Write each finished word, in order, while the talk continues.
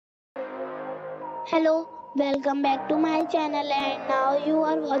Hello, welcome back to my channel and now you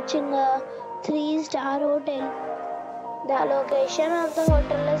are watching a 3-star hotel. The location of the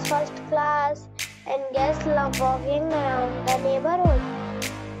hotel is first class and guests love walking around the neighborhood.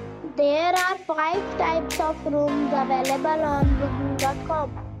 There are 5 types of rooms available on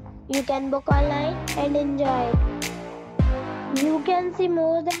booking.com. You can book online and enjoy it. You can see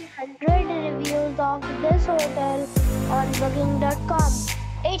more than 100 reviews of this hotel on booking.com.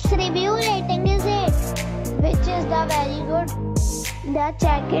 Its review rating is 8, which is the very good. The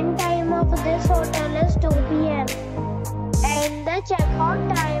check-in time of this hotel is 2 p.m. and the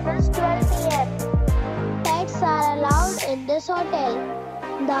check-out time is 12 p.m. Pets are allowed in this hotel.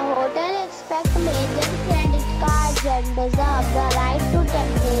 The hotel expects major credit cards and reserves the right to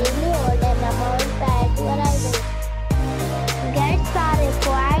temporarily hold an amount prior to arrival. Guests are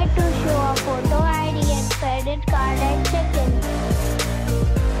required to show a photo ID and credit card at check-in.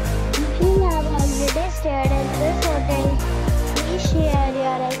 If you have already stayed in this hotel, please share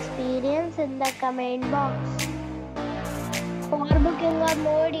your experience in the comment box. For booking or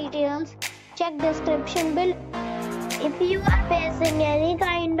more details, check description below. If you are facing any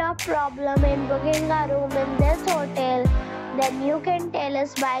kind of problem in booking a room in this hotel, then you can tell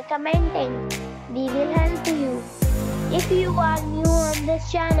us by commenting. We will help you. If you are new on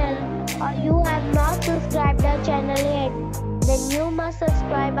this channel or you have not subscribed our channel yet, then you must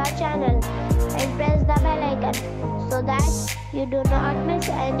subscribe our channel and press the bell icon so that you do not miss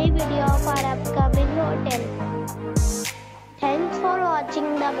any video of our upcoming hotel. Thanks for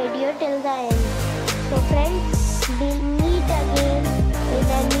watching the video till the end. So friends, we'll meet again